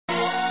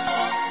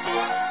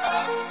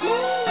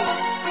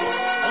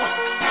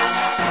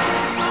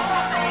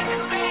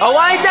Oh,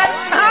 I ain't that,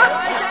 huh?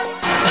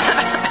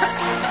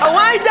 Oh,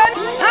 I ain't that,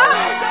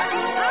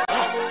 huh?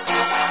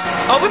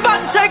 Oh, we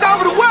about to take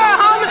over the world,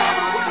 homie.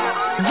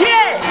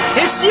 Yeah,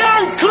 it's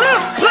Young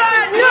Cliff,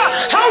 Potna.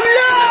 Hold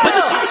up. What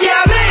the fuck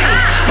y'all mean?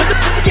 What the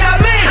fuck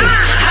y'all mean?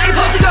 I ain't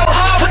supposed to go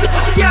hard. What the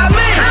fuck y'all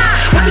mean?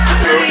 What the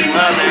fuck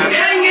y'all mean?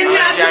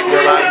 Jack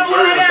Your Life,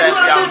 WTF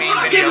Yall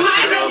video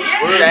shoot.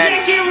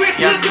 Jack,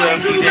 Young Cliff,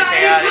 DJ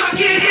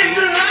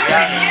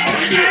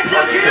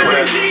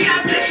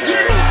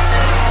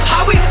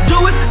All we do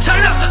is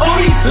turn up on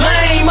these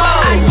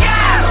lame-os.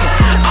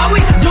 All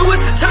we do is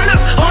turn up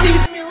on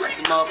these.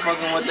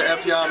 Motherfucking with the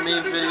F Y'all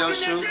Mean video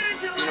shoot.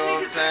 You know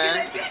what I'm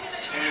saying?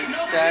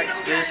 Stacks,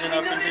 Vision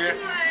up in here.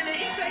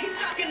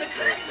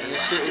 And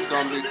this shit is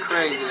gonna be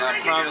crazy, I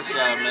promise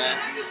y'all, man.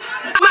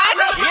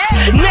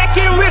 Neck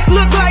and wrist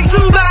look like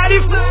somebody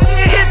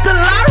hit the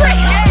lottery.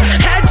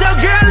 Had your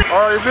girl.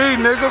 R.E.B.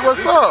 nigga,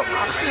 what's up?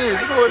 Shit,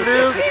 you know what it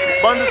is.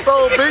 Bundle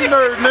Soul, big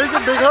nerd nigga,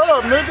 big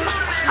hub nigga.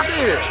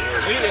 Shit.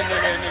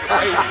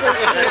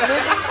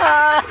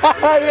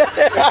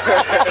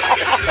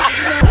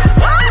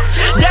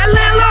 That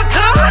little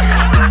car.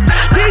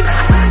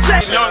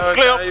 Young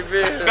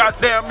Cliff,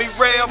 goddamn me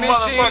real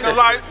motherfucking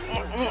life.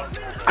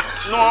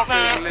 You know what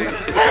I'm saying?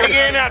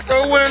 Hanging out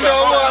the window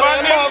of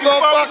that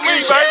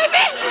motherfucking shit.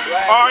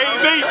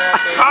 R.E.B.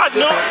 hot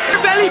no.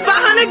 Belly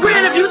 500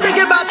 grand if you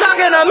thinking about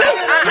talking to me.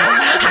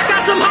 I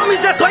got some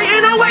homies that's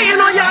waiting on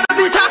y'all to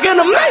be talking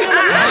to me.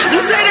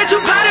 You say that you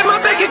potted my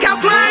bank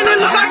account flying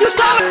and look like you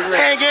stole it.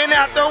 Hanging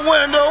out the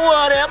window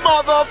of that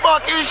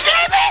motherfucking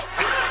shit.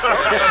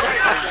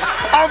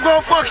 I'm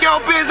gonna fuck your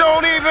bitch,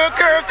 don't even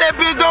care if that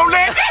bitch don't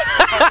let me.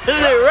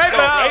 Right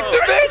behind the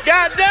bitch,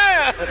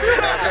 goddamn.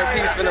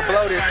 JP's finna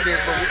blow this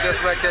bitch, but we just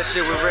wrecked that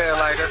shit with real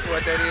life. That's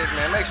what that is,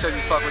 man. Make sure you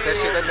fuck with that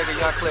shit. That nigga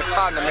Young Cliff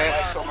Potna, man.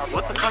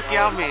 What the fuck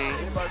y'all mean?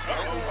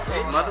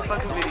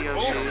 Motherfucking video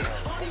shit.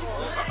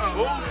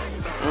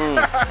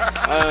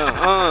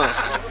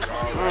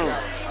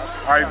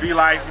 R.E.B.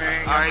 life,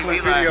 man. R.E.B.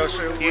 video life.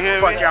 shoot. You hear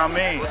What the fuck me? y'all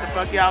mean? What the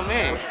fuck y'all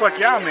mean? What the fuck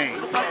y'all mean?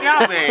 What the fuck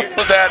y'all mean?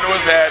 What's happening?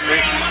 What's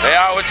happening? They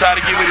always try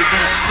to get me to do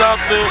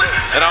something,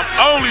 and I'm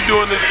only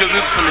doing this because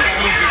this is some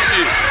exclusive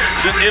shit.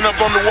 Just end up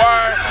on the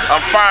wire,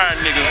 I'm firing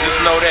niggas, just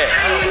know that.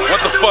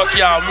 What the fuck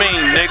y'all mean,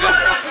 nigga?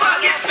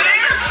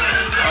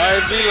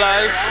 R.E.B.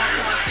 life.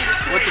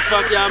 What the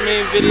fuck y'all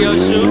mean video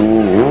shoot?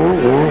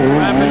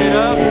 Wrapping it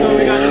up. So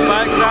we got the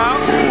bikes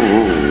out.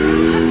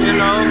 You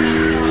know,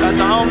 got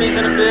the homies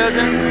in the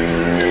building.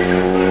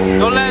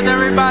 Don't let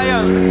everybody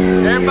else,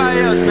 man.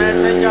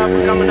 Thank y'all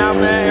for coming out,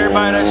 man.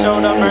 Everybody that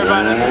showed up,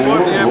 everybody that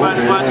supported me, everybody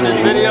that's watching this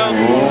video.